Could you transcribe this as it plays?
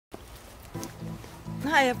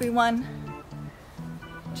Hi everyone.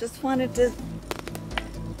 Just wanted to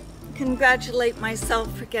congratulate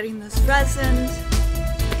myself for getting this resin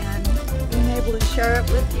and being able to share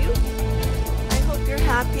it with you. I hope you're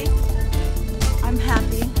happy. I'm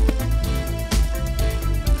happy.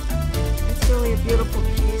 It's really a beautiful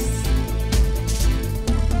piece.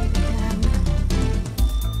 And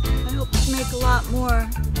I hope to make a lot more.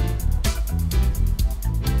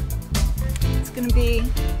 It's going to be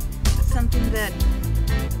something that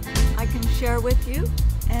I can share with you,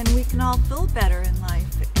 and we can all feel better in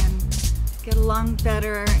life and get along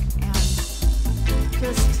better, and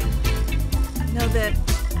just know that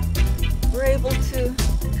we're able to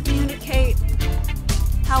communicate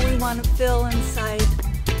how we want to feel inside.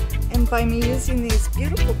 And by me using these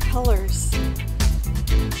beautiful colors,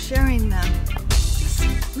 sharing them, just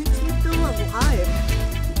makes me feel alive.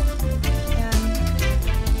 And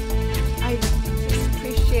I just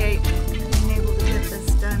appreciate being able to get this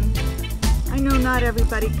done. I know not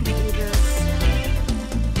everybody can do this,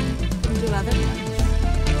 can do other things.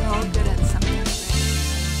 We're all good at something, right?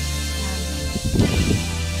 And I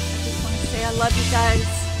just want to say I love you guys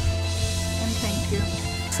and thank you.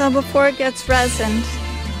 So before it gets resined,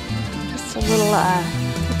 just a little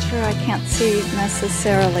picture I can't see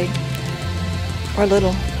necessarily, or a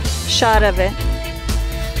little shot of it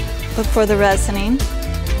before the resining.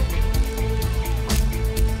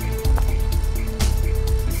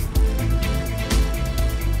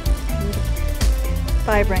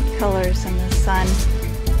 Vibrant colors in the sun.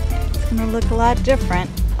 It's going to look a lot different.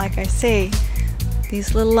 Like I say,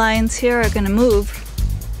 these little lines here are going to move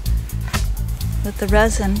with the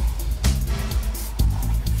resin.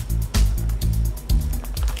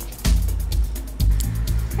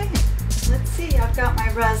 Okay, let's see. I've got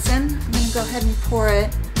my resin. I'm going to go ahead and pour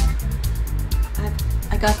it.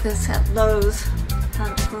 I got this at Lowe's.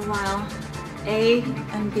 Had it for a while. A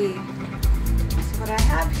and B. So what I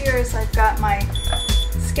have here is I've got my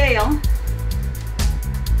scale.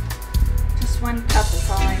 Just 1 cup is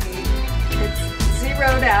all I need. It's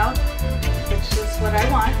zeroed out, which is what I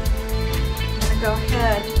want. I'm going to go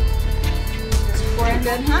ahead and just pour it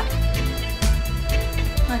in, huh?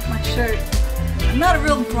 Like my shirt. I'm not a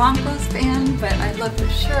real Broncos fan, but I love the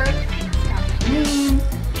shirt. It's got the name.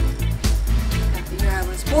 Got the year I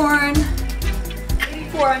was born.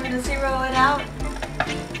 84, I'm going to zero it out.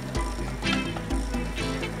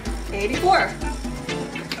 84.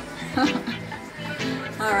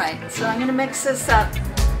 Alright, so I'm going to mix this up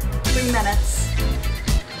 3 minutes.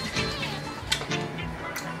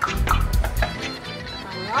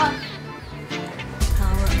 Power off.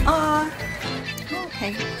 Power off.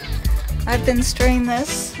 Okay. I've been stirring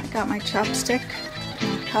this. I got my chopstick,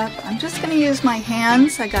 my cup. I'm just going to use my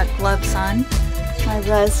hands. I got gloves on. My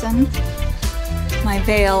resin. My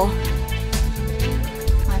veil.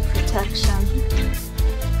 My protection.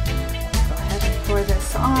 Pour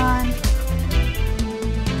this on.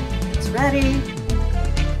 It's ready.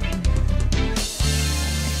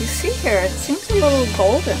 If you see here, it seems a little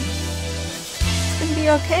golden. It's going to be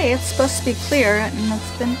okay. It's supposed to be clear, and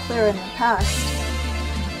it's been clear in the past.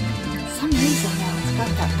 For some reason now it's got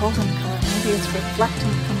that golden color. Maybe it's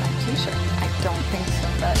reflecting from my t-shirt. I don't think so,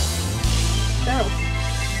 but go.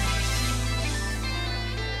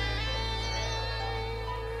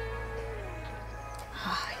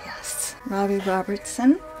 Robbie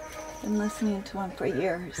Robertson. Been listening to him for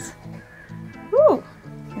years. Woo!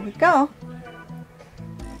 Here we go.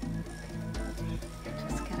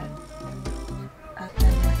 Just get it up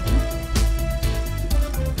and ready.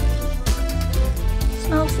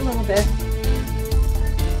 Smells a little bit.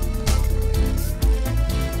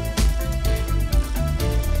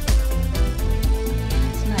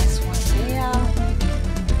 It's a nice warm day out.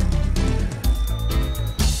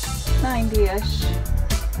 90-ish.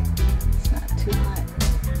 Too hot.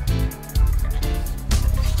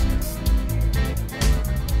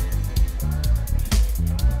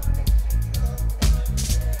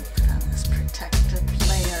 Put on this protective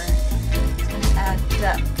layer. It's going to add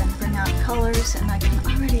depth and bring out colors, and I can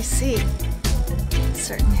already see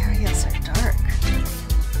certain areas are dark.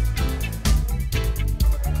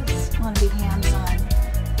 Just want to be hands-on.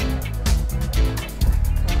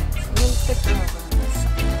 It's a little thicker over on this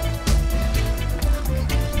side.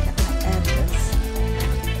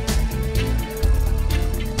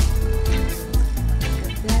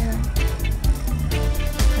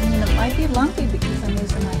 Might be lumpy because I'm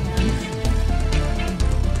using my hands.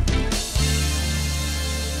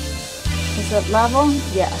 Is it level?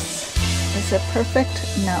 Yes. Is it perfect?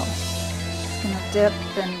 No. It's going to dip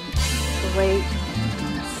and the weight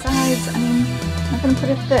on the sides. I mean, I'm going to put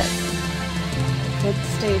it thick. good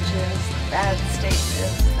stages, bad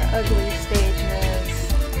stages, the ugly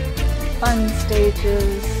stages, fun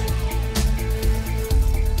stages.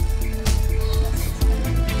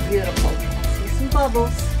 Beautiful. I see some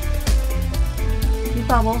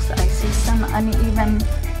bubbles. I see some uneven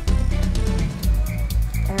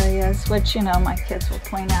areas, which, you know, my kids will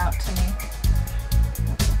point out to me.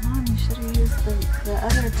 Mom, you should have used the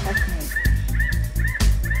other technique.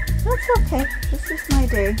 That's okay. This is my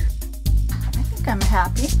day. I think I'm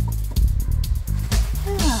happy.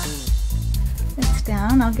 Yeah. It's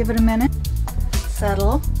down. I'll give it a minute.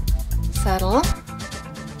 Settle. Settle.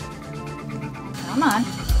 Come on.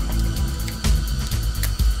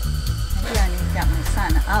 Maybe I need to get my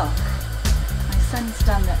son. Oh, my son's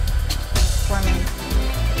done that for me.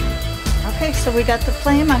 Okay, so we got the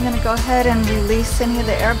flame. I'm going to go ahead and release any of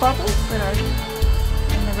the air bubbles that are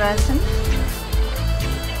in the resin.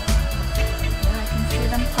 There, I can see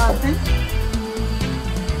them popping.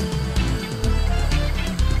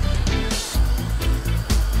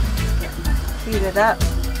 Heated up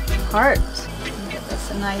heart. Give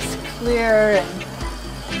this a nice clear and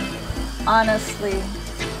honestly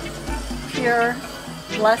pure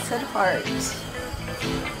blessed heart.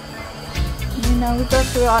 You know, we go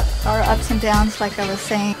through our ups and downs, like I was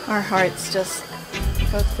saying. Our hearts just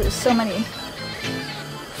go through so many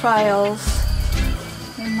trials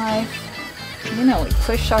in life. You know, we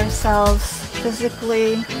push ourselves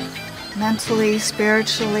physically, mentally,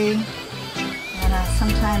 spiritually, and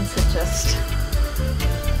sometimes it just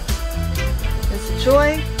is a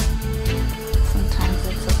joy. Sometimes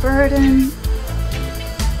it's a burden,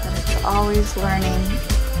 but it's always learning.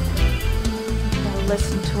 We'll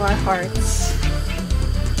listen to our hearts.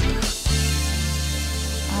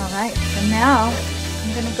 Alright, so now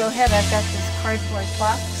I'm going to go ahead. I've got this cardboard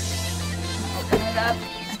box. I'm going to open it up.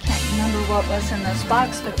 I can't remember what was in this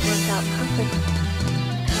box, but it worked out perfect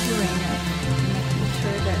doing it. Making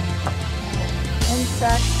sure that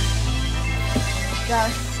insects,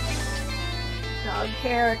 dust, dog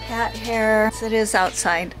hair, cat hair. It is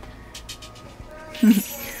outside.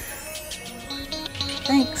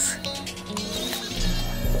 Thanks.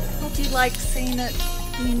 Hope you like seeing it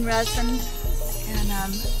being resined.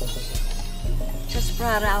 And just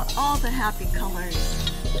brought out all the happy colors,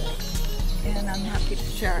 and I'm happy to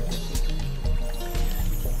share it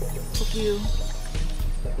with you.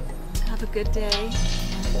 Hope you have a good day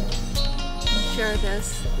and share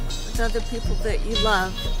this with other people that you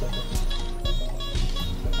love.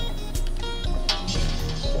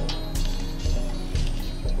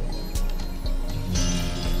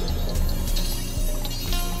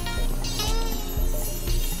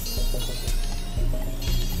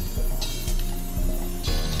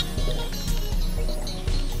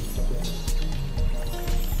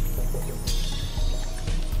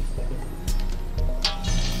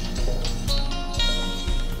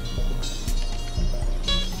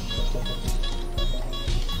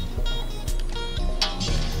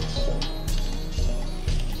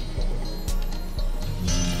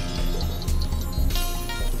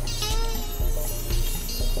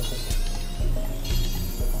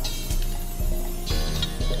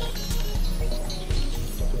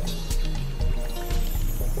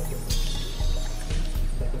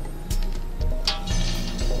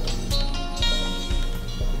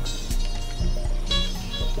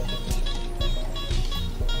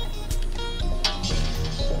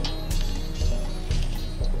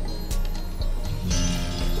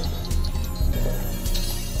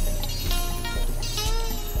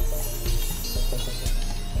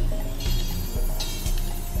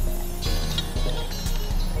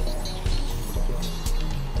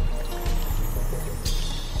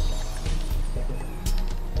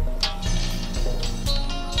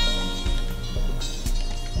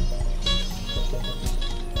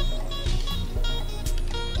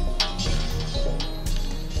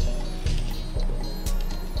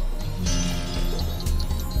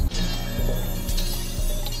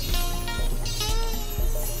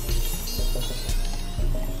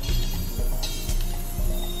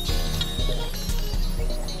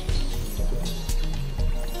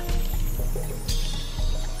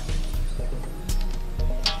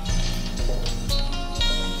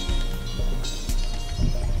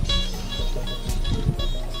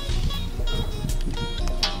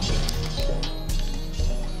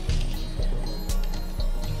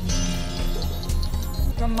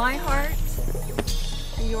 From my heart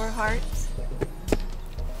to your heart.